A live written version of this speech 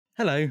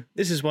Hello,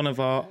 this is one of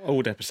our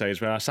old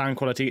episodes where our sound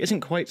quality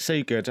isn't quite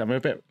so good and we're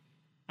a bit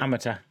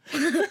amateur.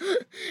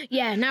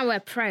 Yeah, now we're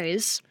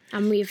pros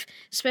and we've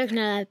spoken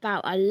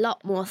about a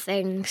lot more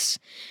things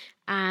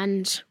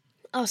and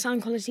our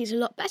sound quality is a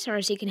lot better,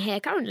 as you can hear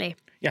currently.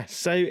 Yeah,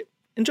 so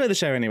enjoy the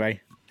show anyway.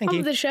 Thank you.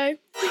 On with the show.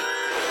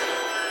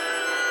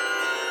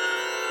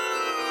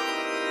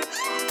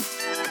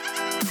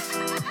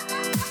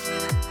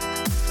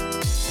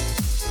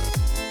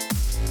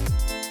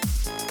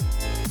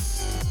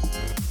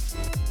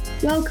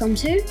 Welcome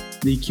to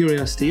The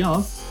Curiosity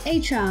of A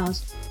Child.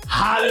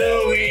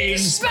 Halloween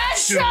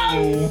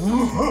special!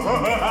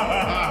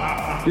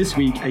 This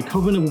week, a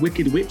coven of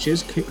wicked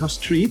witches kick us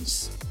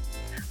treats.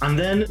 And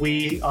then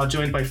we are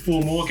joined by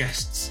 4 more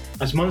guests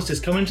as monsters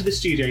come into the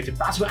studio to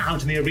battle it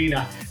out in the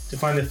arena to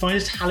find the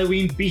finest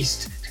Halloween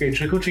beast to go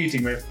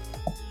trick-or-treating with.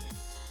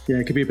 Yeah,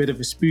 it could be a bit of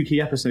a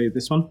spooky episode,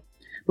 this one.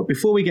 But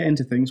before we get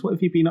into things, what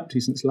have you been up to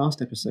since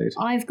last episode?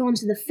 I've gone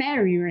to the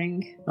fairy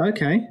ring.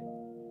 Okay.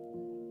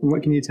 And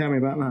what can you tell me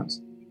about that?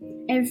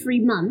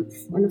 Every month,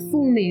 on a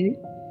full moon,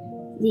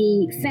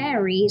 the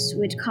fairies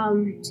would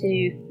come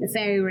to the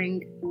fairy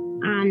ring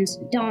and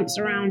dance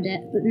around it,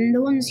 but then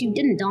the ones who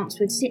didn't dance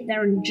would sit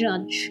there and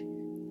judge.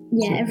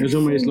 Yeah, So it's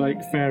almost like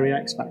Fairy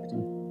X Factor.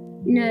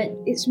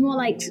 No, it's more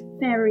like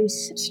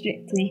fairies,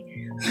 strictly.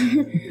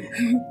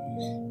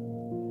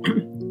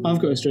 I've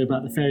got a story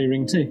about the fairy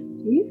ring too.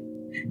 Do you?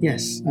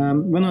 Yes,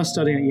 when I was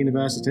studying at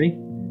university,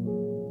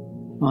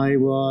 I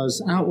was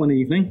out one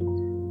evening,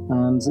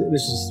 and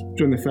this was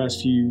during the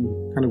first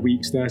few kind of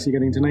weeks there, so you're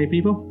getting to know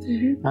people.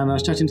 Mm-hmm. And I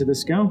was chatting to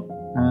this girl,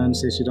 and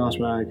so she'd asked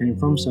where I came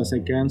from, so I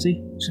said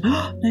Guernsey. She said,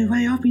 "Oh, no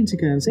way, I've been to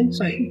Guernsey." It's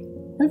like,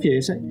 "Have you?"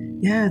 It's like,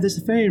 "Yeah, there's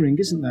the fairy ring,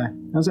 isn't there?"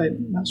 I was like,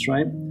 "That's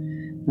right."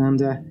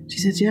 And she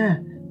said, "Yeah,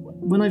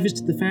 when I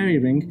visited the fairy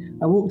ring,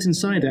 I walked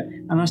inside it,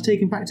 and I was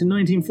taken back to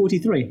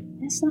 1943.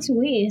 That's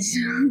weird.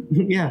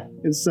 Yeah,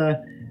 it's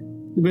a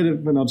bit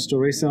of an odd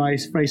story, so I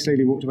very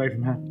slowly walked away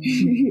from her.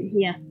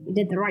 Yeah, you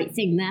did the right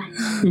thing there.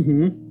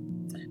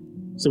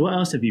 So what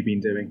else have you been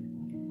doing?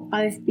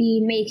 I've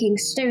been making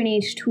Stone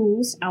Age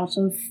tools out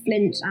of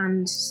flint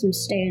and some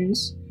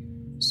stones.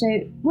 So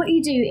what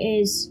you do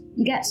is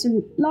you get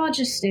some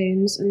larger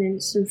stones and then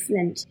some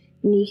flint,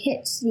 and you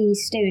hit the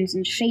stones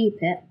and shape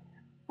it.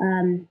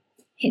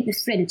 Hit the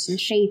flint and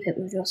shape it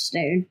with your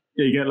stone.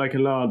 Yeah, you get like a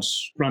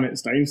large granite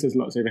stone, so there's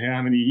lots over here,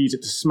 and then you use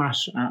it to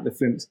smash at the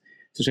flint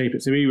to shape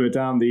it. So we were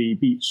down the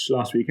beach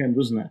last weekend,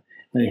 wasn't it?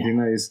 Making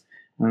those,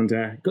 and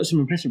got some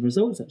impressive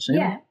results actually.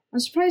 Yeah, I'm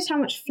surprised how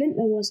much flint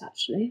there was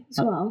actually as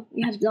well.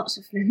 We had lots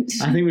of flint.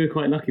 I think we were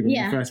quite lucky when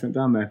Yeah. we first went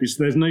down there, because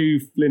there's no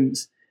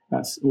flint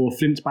or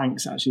flint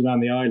banks actually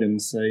around the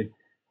island, so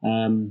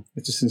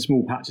it's just in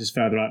small patches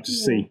further out to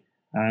sea,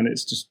 and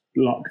it's just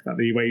luck that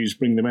the waves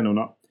bring them in or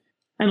not.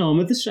 And on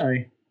with the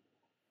show.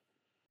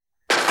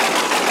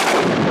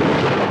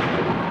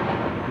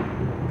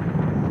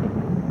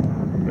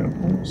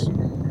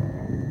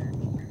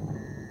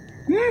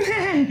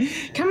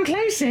 Come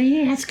closer,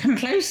 yes, come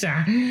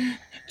closer.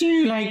 Do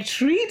you like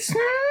treats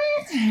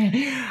now?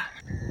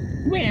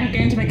 We are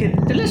going to make a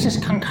delicious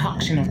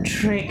concoction of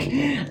trick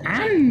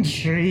and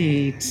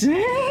treats.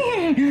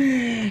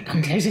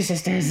 Come closer,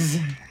 sisters.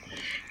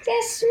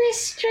 Yes,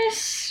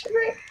 Mistress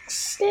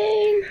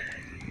Rickstein.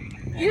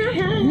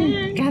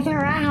 Gather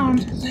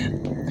round.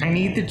 I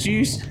need the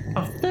juice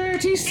of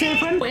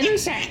 37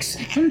 insects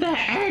and their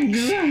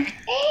eggs. Here you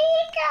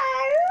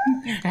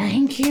go.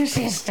 Thank you,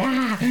 sister.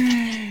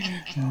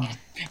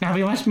 Now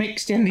we must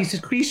mix in the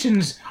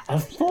secretions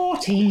of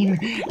 14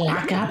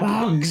 lacquer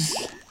bugs.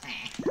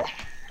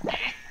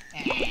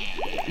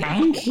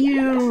 Thank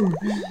you.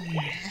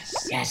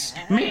 Yes,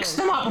 mix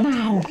them up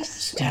now.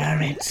 Stir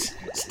it.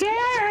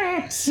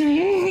 Stir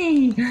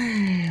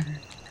it.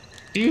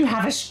 Do you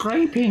have a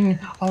scraping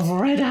of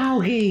red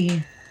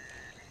algae?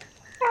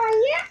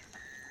 Oh, yeah.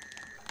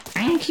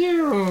 Thank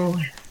you.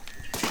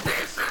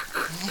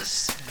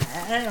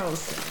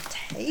 Smells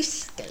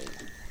tasty.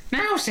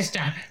 Now,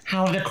 sister,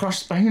 how are the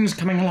crossbones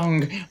coming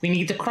along? We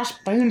need the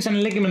crossbones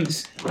and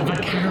ligaments of a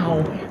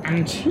cow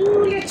and 2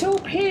 little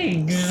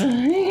pigs.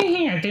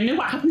 I don't know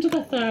what happened to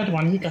the third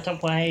one. He got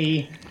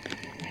away.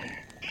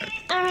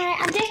 Alright,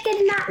 I'm just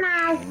getting that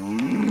now.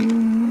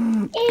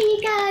 Here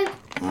you go.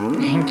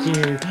 Thank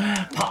you.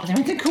 Pop them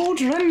in the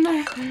cauldron.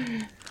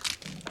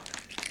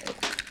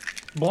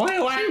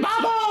 Boil and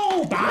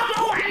bubble!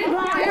 Bubble and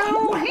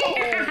boil!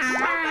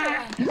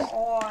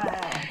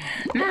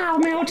 Now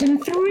melt in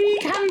 3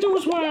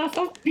 candles worth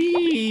of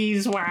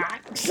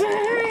beeswax.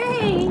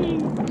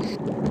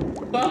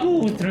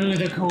 Bubble through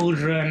the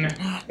cauldron,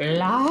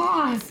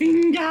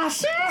 laughing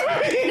gas.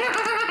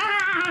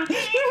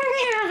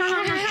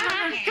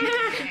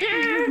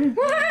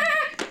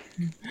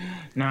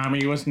 Now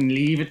we must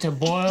leave it to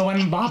boil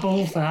and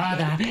bubble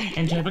further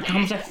until it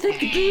becomes a thick,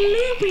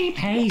 gloopy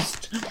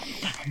paste.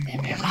 And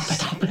then we wrap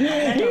it up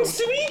in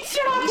sweet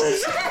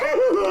choppers.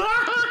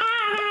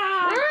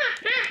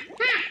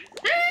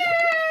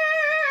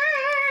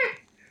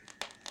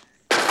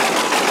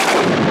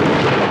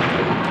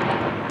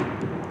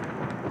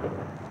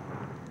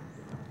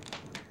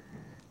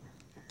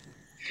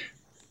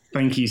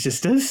 Thank you,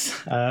 sisters.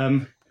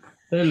 They're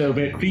a little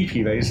bit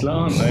creepy, those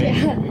lot, aren't they?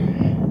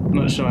 I'm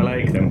not sure I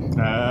like them.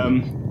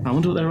 I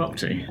wonder what they're up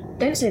to.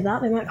 Don't say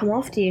that, they might come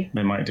after you.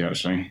 They might do,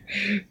 actually.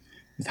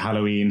 With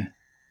Halloween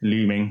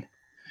looming.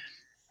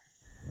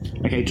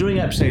 Okay, during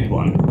episode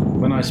 1,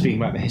 when I was speaking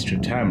about the history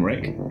of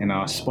turmeric in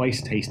our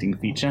spice tasting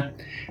feature,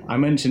 I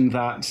mentioned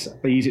that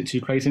they use it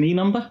to create an E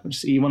number,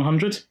 which is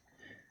E100.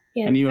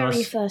 Yeah, And the you very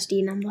asked- first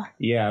E number.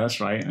 Yeah, that's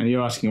right. And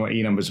you're asking what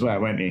E numbers were,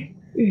 weren't you?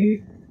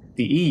 Mm-hmm.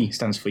 The E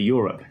stands for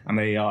Europe, and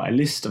they are a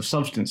list of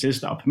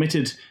substances that are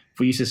permitted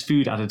for use as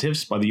food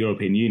additives by the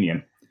European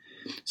Union.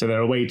 So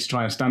they're a way to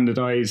try and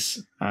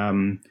standardise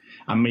and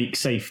make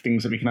safe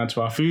things that we can add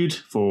to our food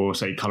for,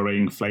 say,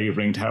 colouring,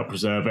 flavouring to help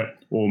preserve it,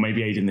 or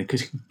maybe aid in the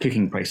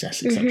cooking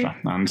process, etc.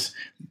 And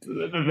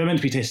they're meant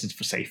to be tested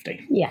for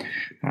safety. Yeah.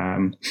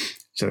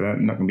 So they're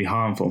not going to be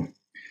harmful.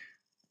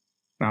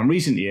 Now, in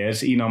recent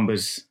years, E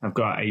numbers have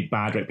got a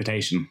bad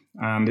reputation,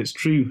 and it's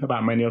true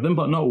about many of them,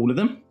 but not all of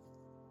them.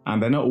 And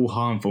they're not all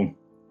harmful.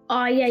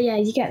 Oh, yeah,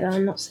 you get that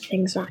on lots of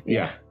things, right?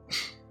 Yeah.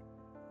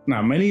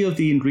 Now, many of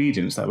the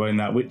ingredients that were in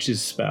that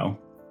witch's spell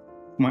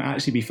might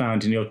actually be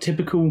found in your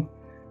typical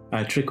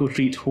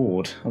trick-or-treat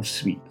hoard of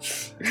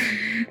sweets.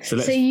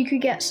 So you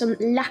could get some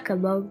lacquer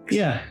bugs.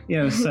 Yeah,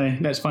 so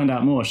let's find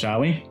out more, shall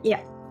we?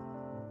 Yeah.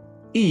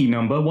 E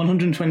number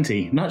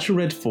 120, natural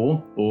red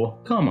 4, or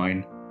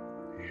carmine.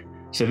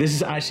 So this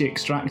is actually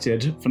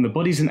extracted from the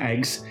bodies and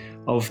eggs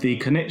of the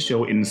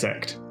Konitschel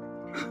insect.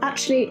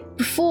 Actually,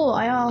 before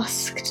I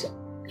asked,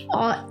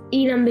 are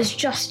E numbers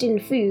just in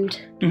food?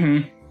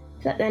 Mm-hmm.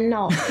 That they're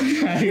not.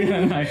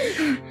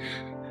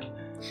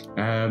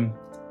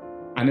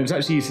 And it was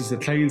actually used as a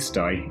clothes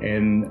dye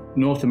in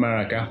North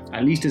America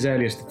at least as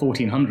early as the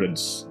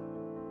 1400s.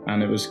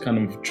 And it was kind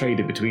of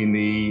traded between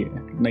the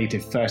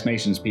native First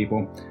Nations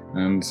people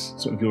and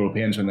sort of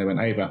Europeans when they went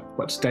over.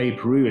 But today,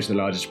 Peru is the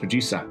largest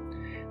producer.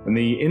 And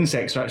the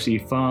insects are actually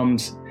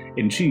farmed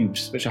in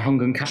tubes, which are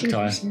hung on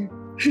cacti.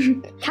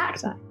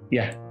 Cacti?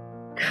 Yeah.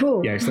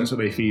 Cool. Yes, that's what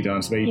they feed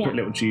on. So they put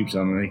little tubes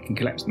on and they can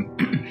collect them.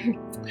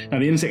 Now,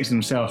 the insects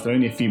themselves, they're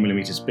only a few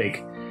millimetres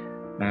big.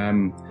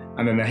 And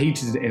then they're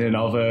heated in an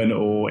oven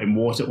or in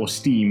water or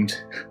steamed.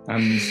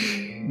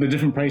 And the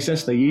different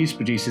process they use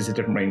produces a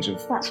different range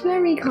of... That's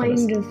very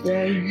kind of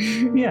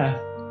them. Yeah.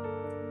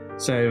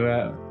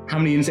 So how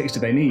many insects do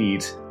they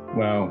need?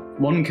 Well,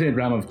 1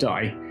 kilogram of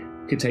dye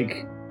could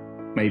take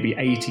maybe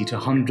 80 to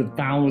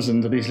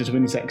 100,000 of these little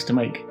insects to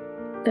make.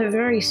 They're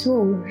very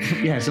small.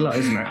 Yeah, it's a lot,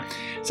 isn't it?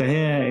 So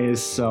here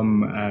is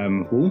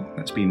some wool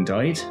that's been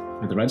dyed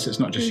with the red, so it's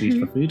not just used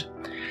for food.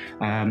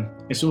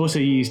 It's also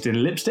used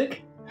in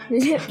lipstick.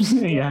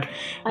 Lipstick? Yeah.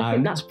 I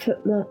think that's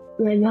put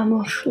my mum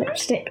off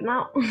lipstick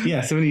now.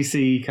 Yeah, so when you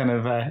see kind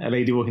of a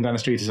lady walking down the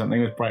street or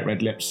something with bright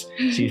red lips,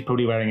 she's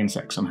probably wearing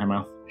insects on her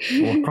mouth,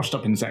 or crossed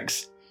up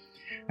insects.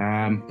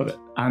 And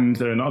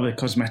there are other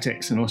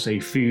cosmetics and also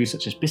food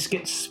such as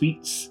biscuits,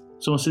 sweets,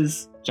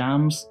 sauces,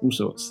 jams, all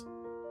sorts.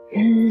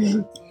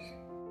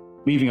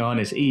 Moving on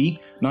is E,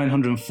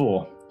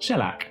 904,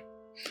 shellac.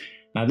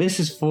 Now this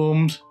is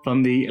formed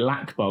from the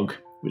lac bug,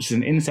 which is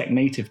an insect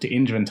native to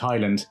India and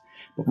Thailand,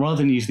 but rather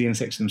than use the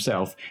insects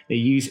themselves, they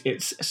use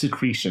its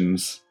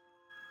secretions.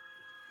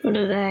 What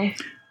are they?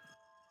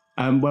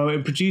 Well,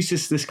 it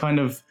produces this kind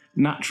of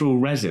natural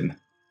resin,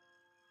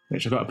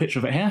 which I've got a picture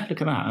of it here.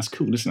 Look at that, that's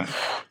cool, isn't it?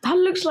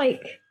 That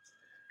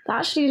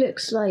actually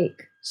looks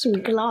like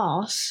some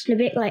glass, a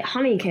bit like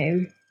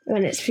honeycomb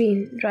when it's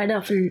been dried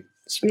up and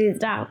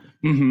smoothed out.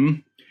 Mm-hmm.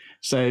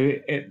 So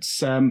it's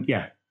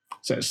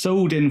so it's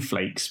sold in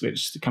flakes,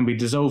 which can be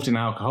dissolved in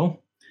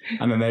alcohol,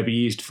 and then they'll be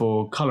used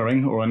for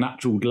colouring or a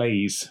natural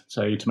glaze,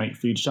 so to make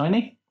food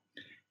shiny.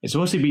 It's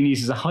also been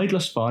used as a high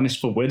gloss varnish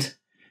for wood,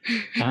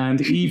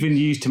 and even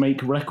used to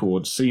make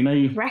records. So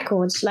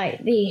records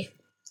like the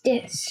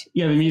discs.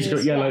 Yeah, the musical.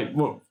 Yeah, Yeah. like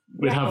what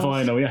we'd have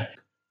Records. vinyl. Yeah.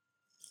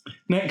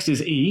 Next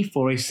is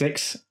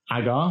E406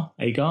 agar.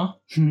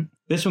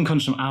 This one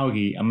comes from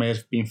algae and may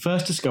have been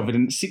first discovered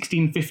in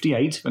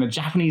 1658 when a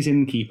Japanese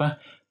innkeeper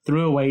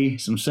threw away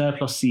some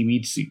surplus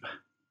seaweed soup.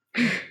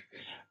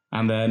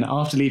 And then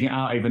after leaving it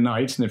out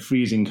overnight in the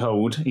freezing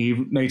cold, he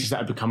noticed that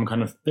it had become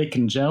kind of thick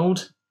and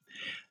gelled.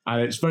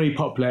 And it's very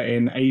popular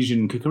in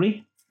Asian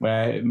cookery,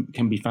 where it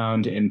can be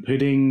found in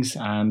puddings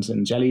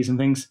and jellies and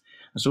things.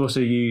 It's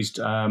also used,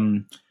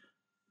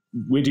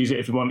 we'd use it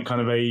if we want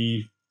kind of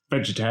a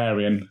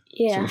vegetarian,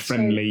 sort of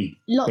friendly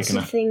Lots thickener.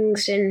 of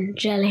things in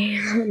jelly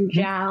and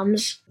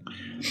jams.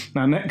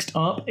 Now, next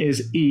up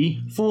is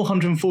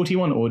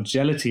E441, or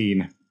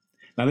gelatine.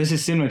 Now, this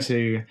is similar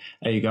to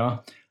agar,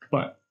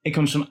 but it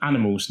comes from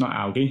animals, not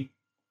algae.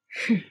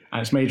 And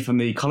it's made from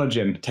the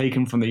collagen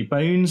taken from the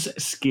bones,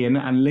 skin,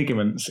 and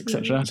ligaments,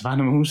 etc. of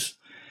animals.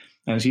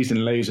 And it's used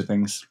in loads of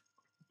things.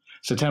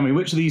 So tell me,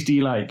 which of these do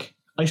you like?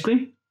 Ice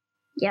cream?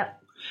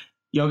 Yep.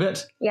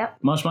 Yogurt? Yep.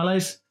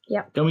 Marshmallows?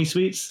 Yep. Gummy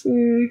sweets?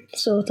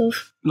 Sort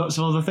of. Lots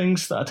of other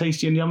things that are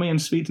tasty and yummy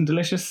and sweet and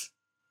delicious?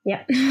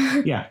 Yep.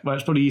 Yeah, well,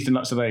 it's probably used in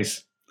lots of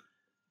those.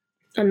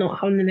 I'm not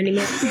having them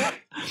anymore.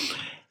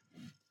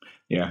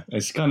 Yeah,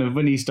 it's kind of,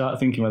 when you start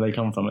thinking where they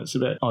come from, it's a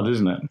bit odd,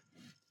 isn't it?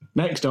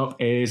 Next up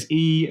is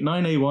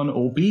E9A1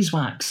 or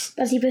beeswax.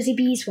 Buzzy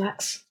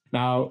beeswax.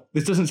 Now,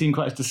 this doesn't seem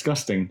quite as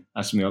disgusting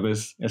as some of the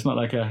others. It's not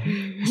like a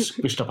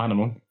squished up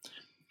animal.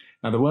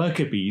 Now, the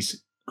worker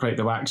bees create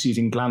the wax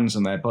using glands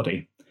on their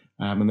body,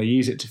 and they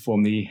use it to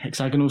form the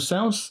hexagonal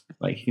cells,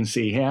 like you can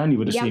see here, and you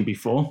would have seen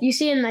before. You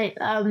see in like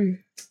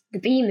the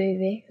Bee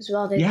movie as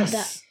well. They've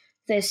got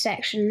those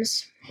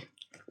sections.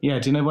 Yeah,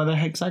 do you know why they're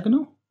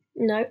hexagonal?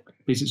 No.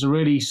 Because it's a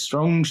really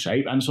strong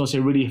shape, and it's also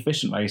a really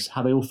efficient way,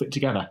 how they all fit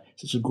together.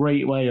 So it's a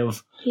great way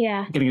of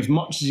getting as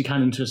much as you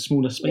can into a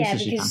smaller space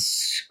as you can. Because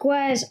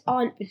squares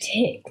aren't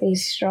particularly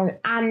strong,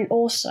 and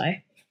also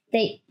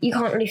you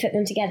can't really fit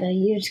them together.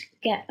 You just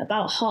get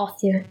about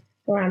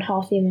around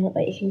half the amount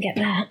that you can get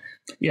there.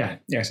 Yeah,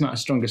 it's not a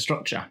stronger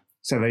structure.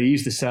 So they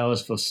use the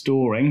cells for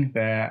storing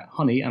their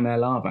honey and their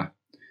larvae.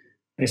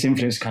 It's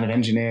influenced kind of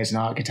engineers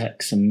and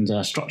architects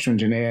and structure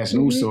engineers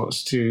and all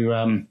sorts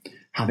to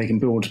how they can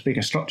build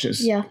bigger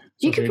structures. Yeah,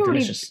 you could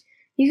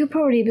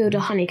probably build a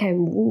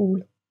honeycomb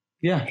wall.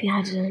 Yeah, if you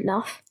had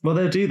enough. Well,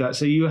 they'll do that.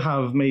 So you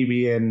have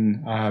maybe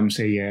in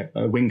say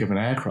a wing of an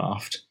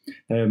aircraft,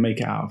 they'll make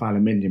it out of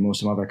aluminium or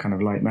some other kind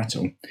of light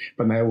metal,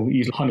 but they'll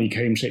use a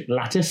honeycomb-shaped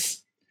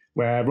lattice,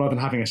 where rather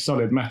than having a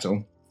solid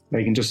metal,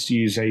 they can just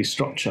use a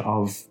structure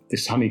of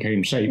this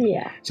honeycomb shape.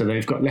 Yeah. So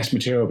they've got less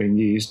material being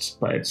used,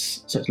 but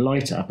it's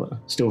lighter, but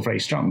still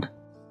very strong.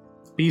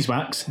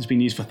 Beeswax has been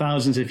used for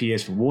thousands of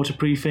years for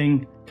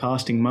waterproofing,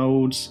 casting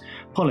moulds,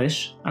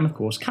 polish, and of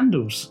course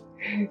candles.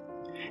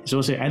 It's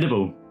also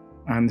edible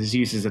and is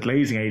used as a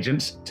glazing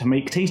agent to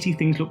make tasty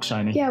things look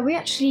shiny. Yeah, we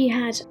actually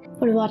had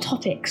one of our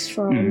topics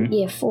from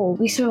year 4.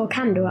 We saw a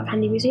candle at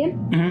Handy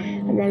Museum,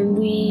 and then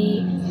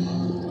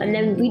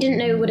we didn't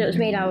know what it was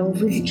made out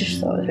of. We just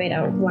thought it was made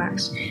out of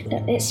wax.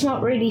 It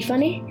smelled really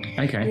funny.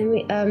 Okay.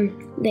 And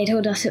they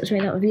told us it was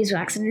made out of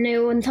beeswax, and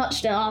no one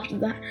touched it after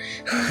that.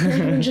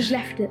 We just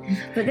left it.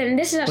 But then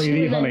this is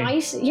actually one of the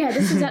nice. Yeah,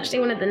 this is actually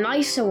one of the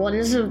nicer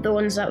ones of the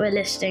ones that we're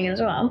listing as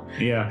well.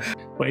 Yeah,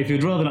 but if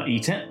you'd rather not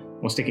eat it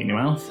or stick it in your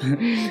mouth,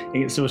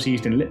 it's also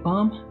used in lip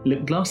balm,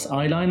 lip gloss,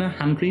 eyeliner,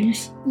 hand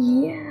creams.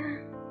 Yeah.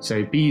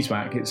 So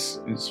beeswax,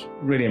 it's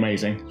really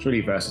amazing. It's really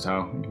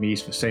versatile. It can be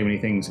used for so many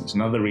things. It's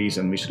another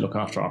reason we should look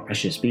after our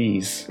precious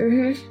bees.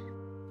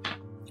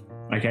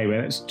 Okay,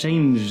 well, let's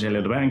change a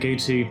little bit and go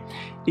to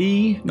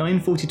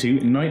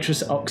E942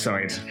 nitrous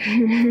oxide.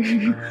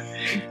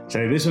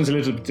 So this one's a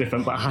little bit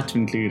different, but I had to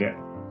include it.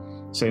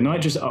 So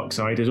nitrous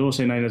oxide is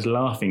also known as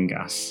laughing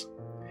gas,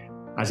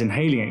 as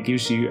inhaling it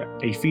gives you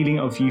a feeling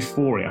of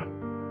euphoria.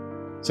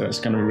 So it's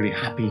kind of a really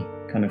happy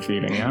kind of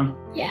feeling, yeah?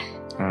 Yeah.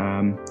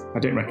 I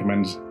don't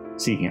recommend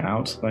seeking it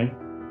out, though.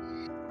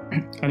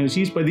 And it was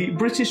used by the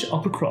British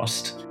Upper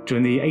Crust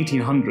during the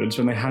 1800s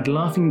when they had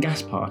laughing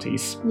gas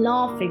parties.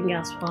 Laughing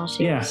gas parties?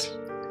 Yes.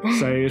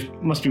 So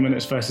it must be when it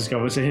was first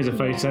discovered. So here's a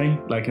photo,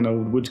 like an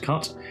old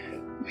woodcut.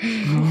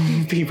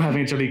 People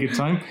having a jolly good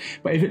time.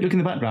 But if you look in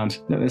the background,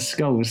 look, there's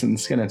skulls and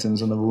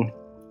skeletons on the wall.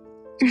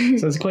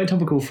 So it's quite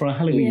topical for a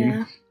Halloween.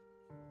 Yeah.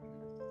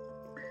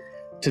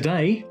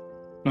 Today,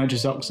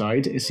 nitrous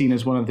oxide is seen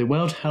as one of the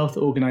World Health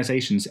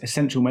Organization's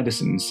essential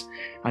medicines,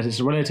 as it's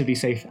a relatively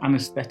safe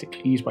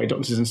anaesthetic used by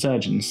doctors and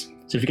surgeons.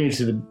 So if you go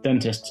to the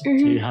dentist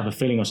to have a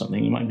filling or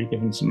something, you might be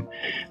given some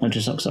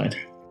nitrous oxide.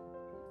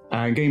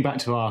 And going back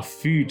to our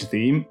food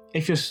theme,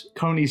 if you're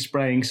currently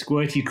spraying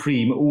squirty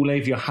cream all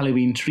over your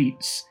Halloween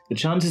treats, the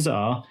chances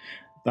are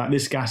that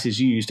this gas is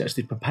used as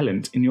the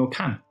propellant in your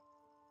can.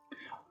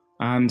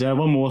 And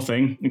one more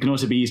thing, it can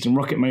also be used in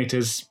rocket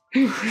motors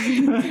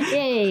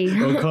Yay.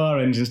 or car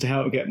engines to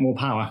help get more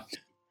power.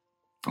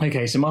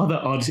 Okay, some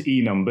other odd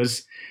E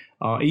numbers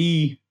are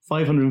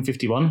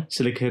E551,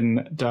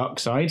 silicon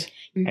dioxide,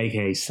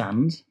 aka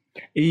sand.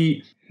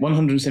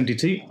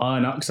 E172,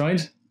 iron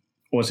oxide,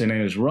 also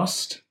known as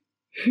rust.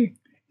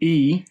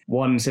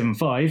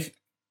 E175,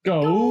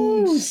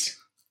 gold.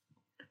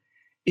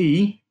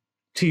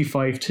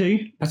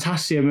 E252,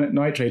 potassium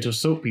nitrate or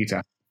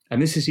saltpeter.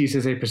 And this is used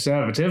as a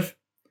preservative,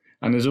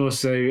 and there's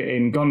also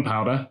in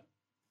gunpowder.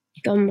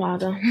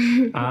 Gunpowder.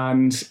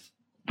 And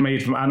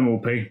made from animal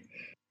poo.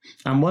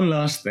 And one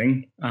last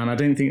thing, and I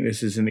don't think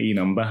this is an E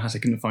number, as I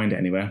couldn't find it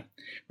anywhere,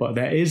 but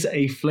there is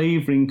a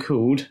flavouring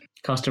called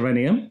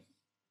castoreum.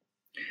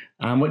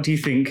 And what do you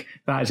think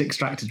that is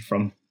extracted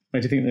from?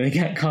 Where do you think they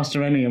get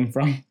castoreum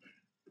from?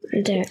 I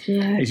don't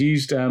know. It's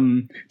used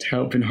to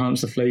help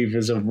enhance the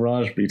flavours of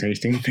raspberry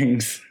tasting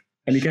things.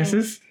 Any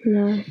guesses?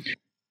 No.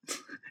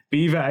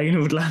 Beaver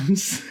anal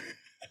glands.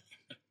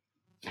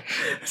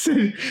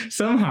 So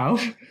somehow,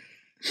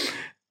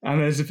 and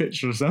there's a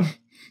picture of some.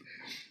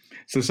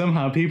 So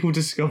somehow people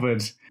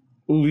discovered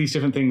all these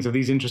different things of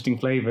these interesting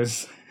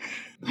flavours.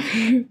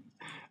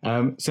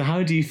 So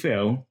how do you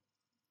feel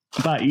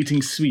about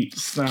eating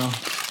sweets now?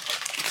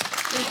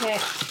 Okay.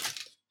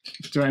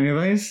 Do you want any of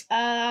those?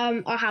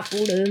 I'll have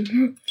all of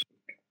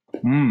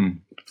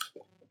them.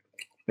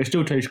 They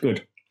still taste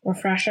good.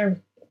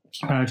 Refreshing.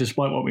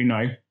 Despite what we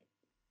know.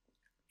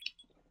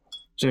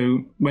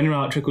 So when you're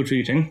out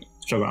trick-or-treating,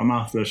 sorry, I'm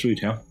after a sweet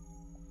here.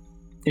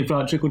 if you're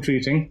out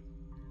trick-or-treating,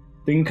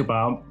 think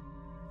about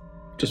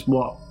just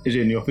what is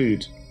in your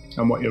food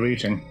and what you're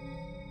eating.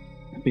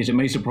 Because it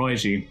may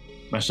surprise you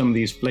where some of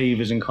these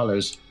flavours and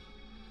colours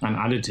and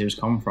additives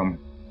come from.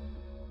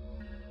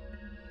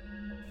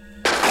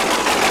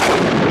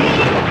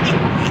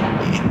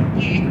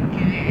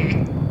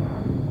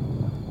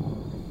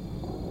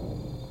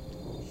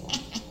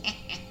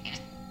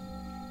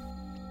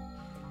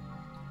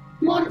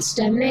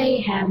 Monster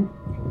Mayhem.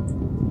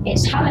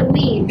 It's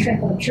Halloween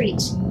trick or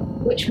treat.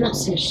 Which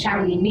monsters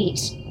shall we meet?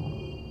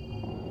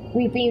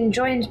 We've been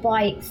joined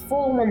by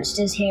 4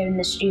 monsters here in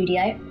the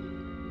studio,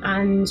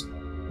 and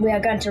we are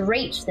going to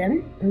rate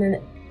them, and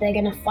then they're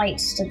going to fight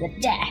to the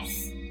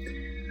death.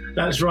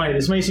 That's right.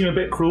 This may seem a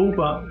bit cruel,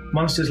 but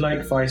monsters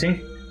like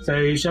fighting.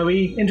 So shall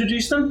we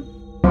introduce them?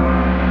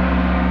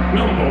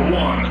 Number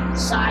 1.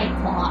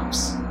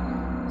 Cyclops.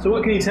 So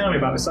what can you tell me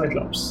about the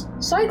Cyclops?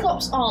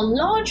 Cyclops are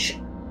large,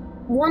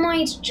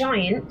 one-eyed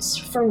giants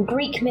from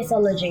Greek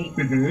mythology.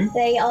 Mm-hmm.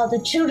 They are the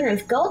children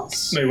of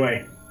gods, No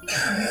way.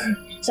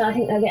 so I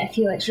think they'll get a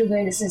few extra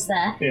bonuses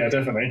there. Yeah,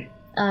 definitely.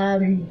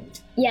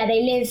 Yeah,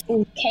 they live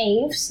in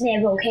caves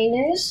near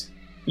volcanoes.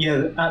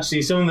 Yeah,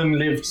 actually, some of them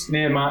lived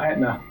near Mount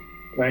Etna.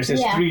 Right, so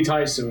there's Yeah. 3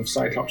 types of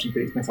Cyclops in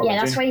Greek mythology.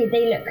 Yeah, that's why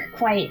they look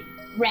quite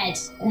red,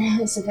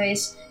 I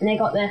suppose. And they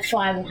got their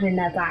fire behind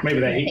their back. Maybe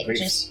they're in the heat proof.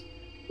 pictures.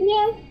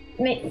 Yeah,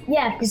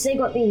 yeah, because they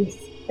got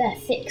their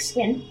thick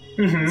skin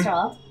Mm-hmm. as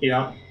well.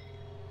 Yeah.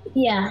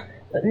 Yeah,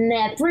 but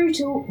they're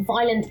brutal,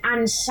 violent,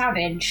 and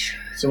savage.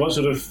 So what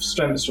sort of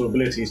strengths or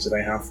abilities do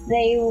they have?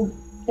 They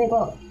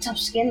got tough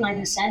skin, like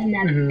I said, and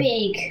they're Mhm.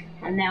 big,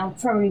 and they'll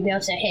probably be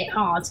able to hit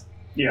hard.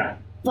 Yeah.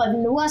 But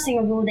the worst thing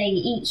of all, they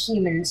eat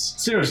humans.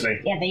 Seriously?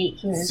 Yeah, they eat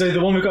humans. So the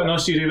one we've got in our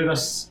studio with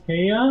us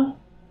here?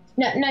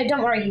 No,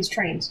 don't worry, he's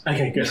trained.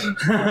 Okay, good.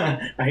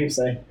 I hope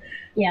so.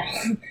 Yeah.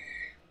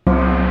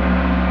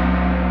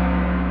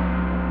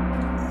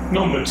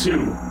 Number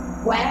 2.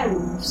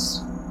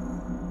 Werewolves.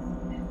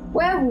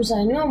 Werewolves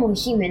are normal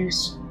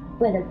humans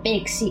with a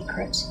big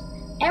secret.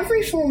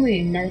 Every full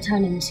moon, they'll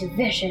turn into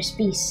vicious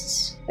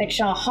beasts, which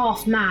are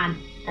half man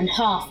and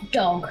half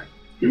dog.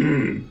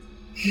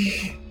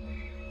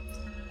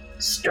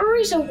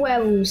 Stories of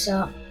werewolves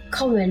are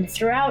common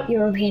throughout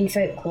European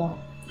folklore.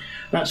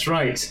 That's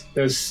right.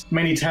 There's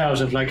many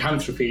tales of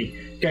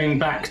lycanthropy going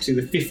back to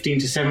the 15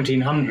 to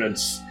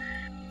 1700s.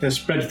 They're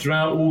spread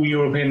throughout all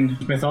European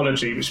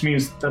mythology, which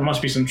means there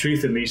must be some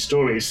truth in these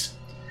stories.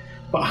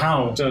 But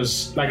how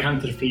does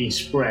lycanthropy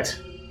spread?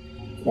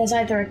 There's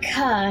either a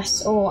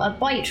curse or a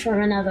bite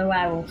from another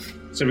werewolf.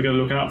 So we've got to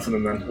look out for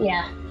them then.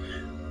 Yeah.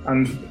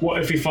 And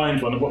what if we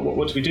find one?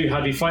 What do we do? How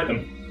do we fight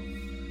them?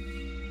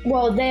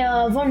 Well, they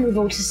are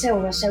vulnerable to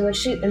silver, so we'll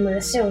shoot them with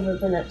a silver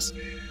bullet.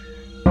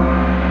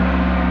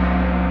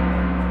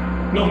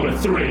 Number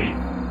 3.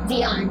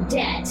 The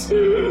undead.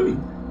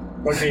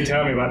 What can you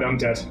tell me about the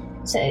undead?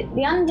 So,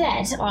 the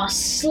undead are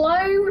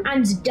slow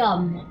and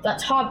dumb,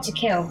 but hard to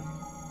kill.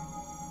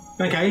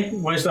 Okay,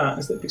 why is that?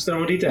 Is that because they're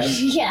already dead?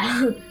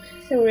 Yeah,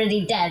 they're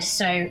already dead,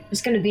 so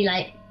it's going to be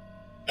like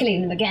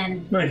killing them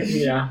again. Okay,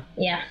 yeah.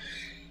 Yeah.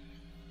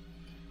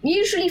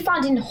 Usually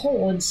found in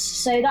hordes,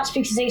 so that's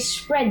because they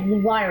spread the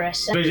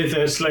virus. But if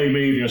they're slow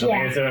moving or something,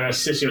 Yeah. if they're a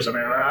sissy or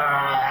something.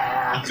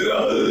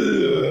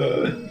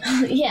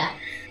 Yeah.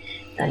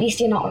 At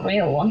least you're not a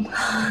real one.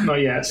 Not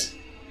yet. Say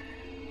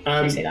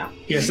that.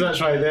 Yeah, so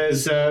that's right.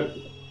 There's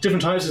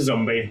different types of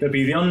zombie. There'd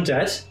be the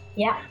undead.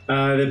 Yeah.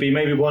 There'd be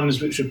maybe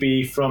ones which would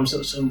be from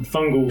some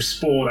fungal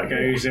spore that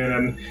goes in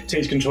and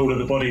takes control of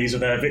the bodies of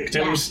their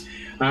victims.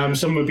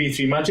 Some would be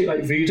through magic,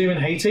 like voodoo in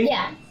Haiti.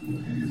 Yeah.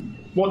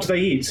 What do they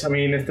eat? I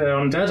mean, if they're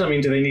undead,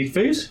 do they need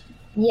food?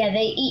 Yeah,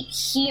 they eat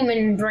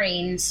human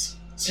brains.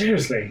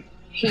 Seriously?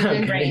 Human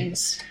Okay.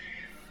 brains.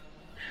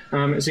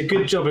 It's a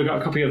good job we've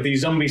got a copy of the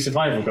Zombie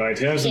Survival Guide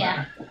here, isn't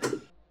Yeah.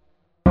 it?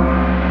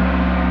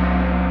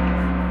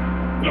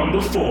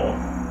 Number 4.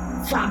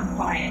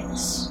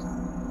 Vampires.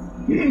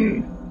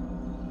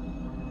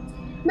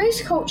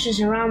 Most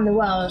cultures around the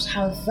world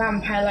have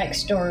vampire-like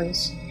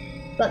stories,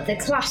 but the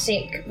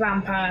classic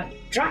vampire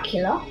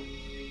Dracula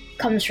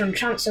comes from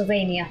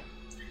Transylvania.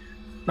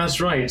 That's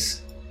right.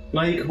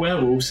 Like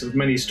werewolves have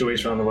many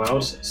stories around the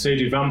world, so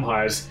do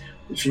vampires,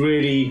 which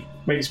really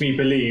makes me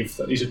believe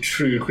that these are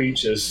true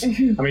creatures. I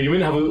mean, you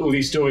wouldn't have all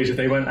these stories if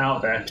they weren't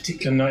out there,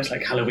 particularly on nights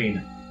like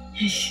Halloween.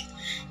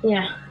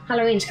 Yeah,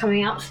 Halloween's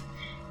coming up.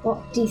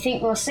 What do you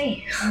think we'll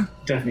see?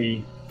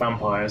 Definitely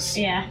vampires.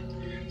 Yeah.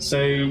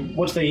 So,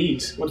 what do they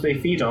eat? What do they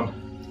feed on?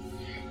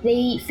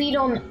 They feed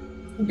on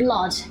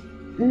blood,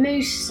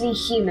 mostly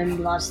human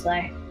blood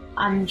though,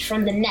 and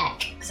from the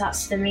neck, because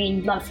that's the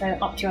main blood flow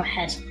up to your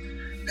head.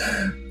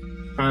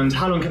 And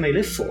how long can they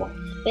live for?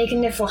 They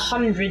can live for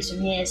hundreds of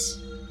years.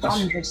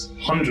 Hundreds.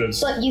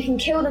 Hundreds. But you can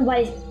kill them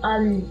by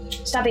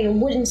stabbing a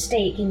wooden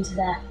stake into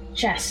their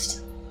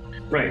chest.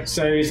 Right,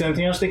 so is there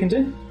anything else they can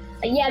do?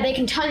 Yeah, they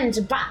can turn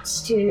into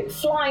bats to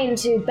fly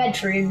into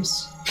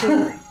bedrooms.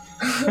 To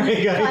fly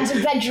Okay.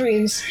 into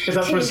bedrooms. Is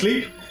that for to-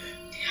 sleep?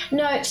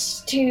 No, it's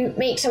to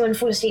make someone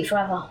fall asleep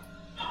forever.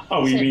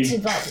 Oh, you mean? To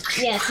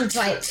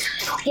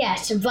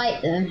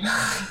write them.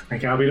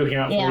 Okay, I'll be looking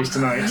out for these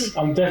tonight.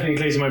 I'm definitely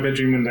closing my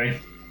bedroom Monday.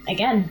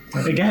 Again.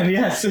 Again,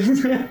 yes.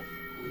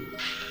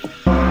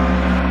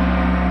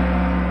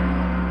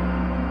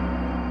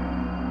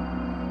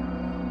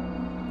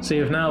 So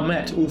you've now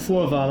met all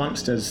 4 of our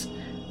monsters,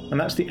 and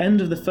that's the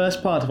end of the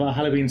first part of our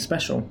Halloween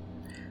special.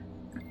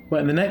 But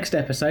in the next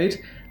episode,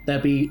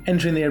 they'll be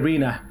entering the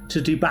arena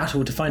to do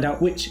battle to find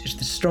out which is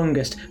the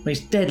strongest,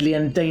 most deadly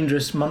and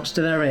dangerous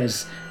monster there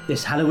is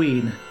this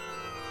Halloween.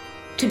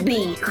 To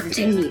be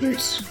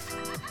continued.